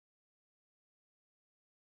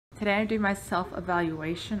Today I'm doing my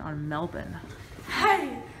self-evaluation on Melbourne.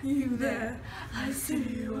 Hey, you there, I see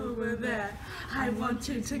you over there. I want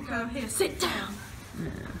you to come here, sit down.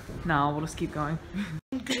 No, we'll just keep going.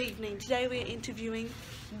 Good evening, today we're interviewing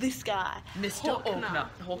this guy. Mr. Hawkner.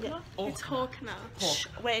 Hawkner? Yeah, it's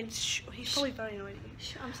Hawkner. He's probably very annoyed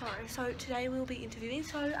at you. I'm sorry. So today we'll be interviewing,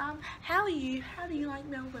 so how are you? How do you like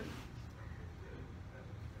Melbourne?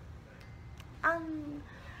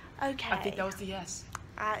 Okay. I think that was the yes.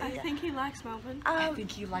 I think he likes Melbourne. I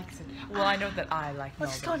think he likes it. Well, I know that I like Melbourne.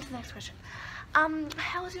 Let's go on to the next question.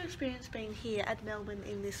 How was your experience being here at Melbourne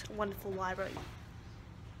in this wonderful library?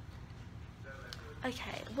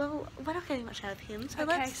 Okay, well, we're not getting much out of him, so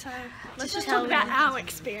let's just tell talk about him. our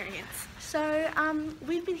experience. So,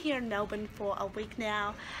 we've been here in Melbourne for a week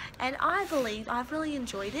now, and I believe I've really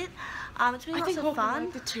enjoyed it. It's been lots of fun.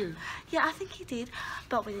 Liked it too. Yeah, I think he did,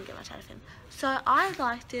 but we didn't get much out of him. So I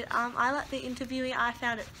liked it. I liked the interviewing. I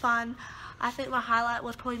found it fun. I think my highlight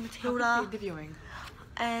was probably Matilda. How was the interviewing?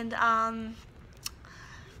 And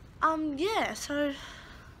yeah. So,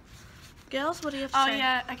 girls, what do you have to say? Oh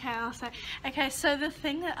yeah, okay, I'll say. Okay, so the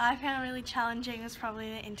thing that I found really challenging was probably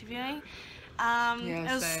the interviewing.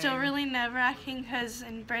 It was still really nerve-wracking because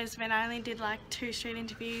in Brisbane I only did like 2 street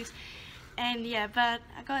interviews, and yeah, but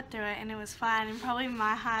I got through it and it was fine. And probably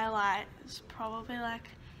my highlight is probably like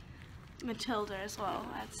Matilda as well,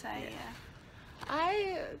 I'd say. Yeah.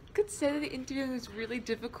 I could say that the interviewing was really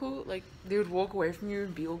difficult. Like, they would walk away from you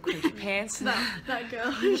and be all cringy pants. And that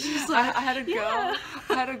girl. She's like, I had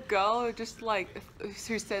a girl who just like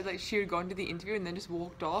who said like she had gone to the interview and then just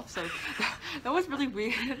walked off. So that was really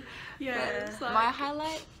weird. Yeah. Like, my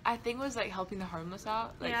highlight, I think, was like helping the homeless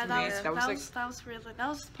out. Like, yeah, for that me, was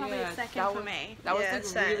probably yeah, second for me. That was Yeah, like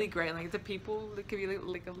same. really great. Like the people that could be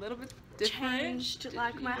like a little bit different. Changed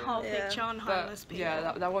like my whole picture on homeless people.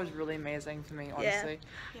 Yeah, that was really amazing for me, honestly.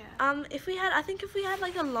 Yeah. I think if we had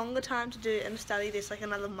like a longer time to do and study this, like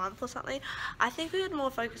another month or something, I think we would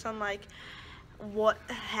more focus on like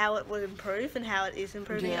how it would improve and how it is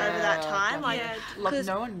improving over that time. Definitely. Like, Like,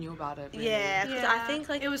 no one knew about it. Really. yeah, because I think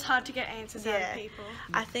like it was hard to get answers out of people.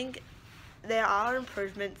 I think there are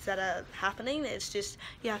improvements that are happening. It's just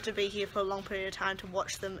you have to be here for a long period of time to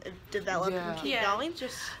watch them develop and keep going.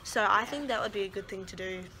 So I think that would be a good thing to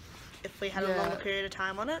do if we had a longer period of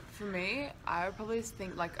time on it. For me, I would probably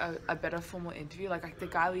think like a better formal interview. Like the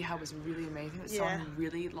guy we had was really amazing. Someone who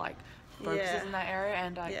really like focuses in that area,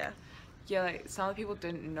 and like like some of the people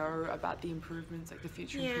didn't know about the improvements, like the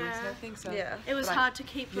future improvements and everything. So it was hard to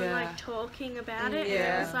keep them like talking about it.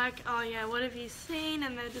 Yeah. It was like, oh yeah, what have you seen?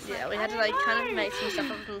 And they're just like, we had to like kind of make some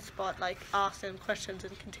stuff up on the spot, like ask them questions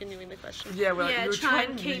and continuing the questions. Yeah, we were try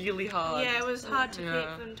trying and keep, really hard. Yeah, it was hard to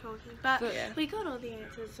keep them talking, but we got all the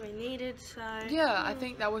answers we needed. So yeah, I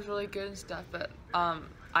think that was really good and stuff. But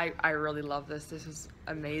I really love this. This was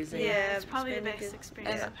amazing. Yeah, it's probably the best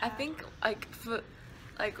experience. And I think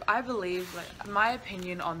I believe, like, my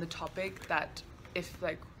opinion on the topic, that if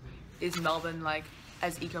like is Melbourne like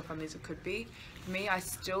as eco-friendly as it could be, for me, I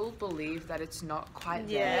still believe that it's not quite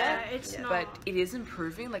there. Yeah, it's not. But it is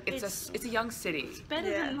improving. Like it's a young city. It's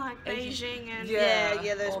better than like Beijing and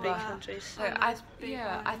those big countries. Like, I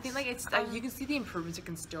think like it's you can see the improvements it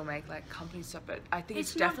can still make, like company stuff. But I think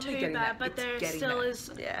it's definitely not too getting bad, there. but there still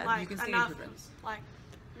is like you can see enough improvements. like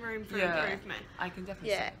room for improvement. I can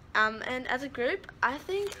definitely say. And as a group, I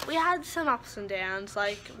think we had some ups and downs.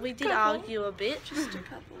 Like we did argue a bit, Just a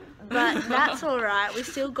couple. but that's all right. We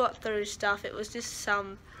still got through stuff. It was just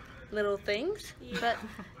some little things, but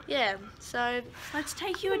yeah. So let's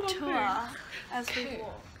take you a tour as we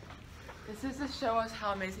walk. This is to show us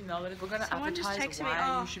how amazing Melbourne is. We're going to advertise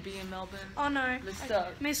why you should be in Melbourne. Oh no,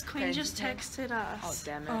 Miss Queen just texted us. Oh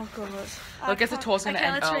damn it. oh god. Well, I guess the tour's going to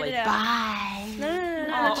end early. Bye. No.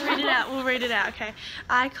 Let's read it out. We'll read it out. Okay.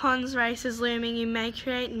 Icons races looming. You may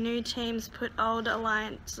create new teams, put old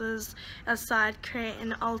alliances aside, create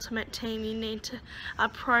an ultimate team. You need a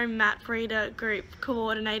pro map reader, group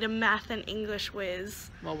coordinator, math and English whiz.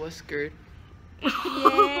 Well, we're screwed.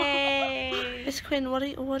 Yay! Miss Quinn, what are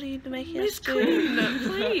you making us do? Miss Quinn,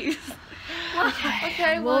 please.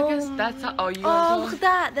 Okay, well, I guess that's how. Oh, look at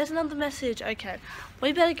that! There's another message. Okay,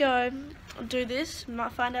 we better go do this.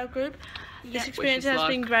 Might find our group. This experience has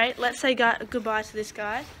been great. Let's say goodbye to this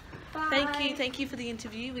guy. Bye. Thank you for the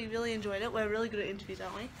interview. We really enjoyed it. We're really good at interviews,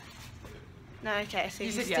 aren't we? No, okay. So you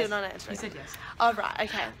you're said still yes. not answering. You said yes. All right.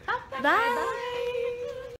 Okay. Bye.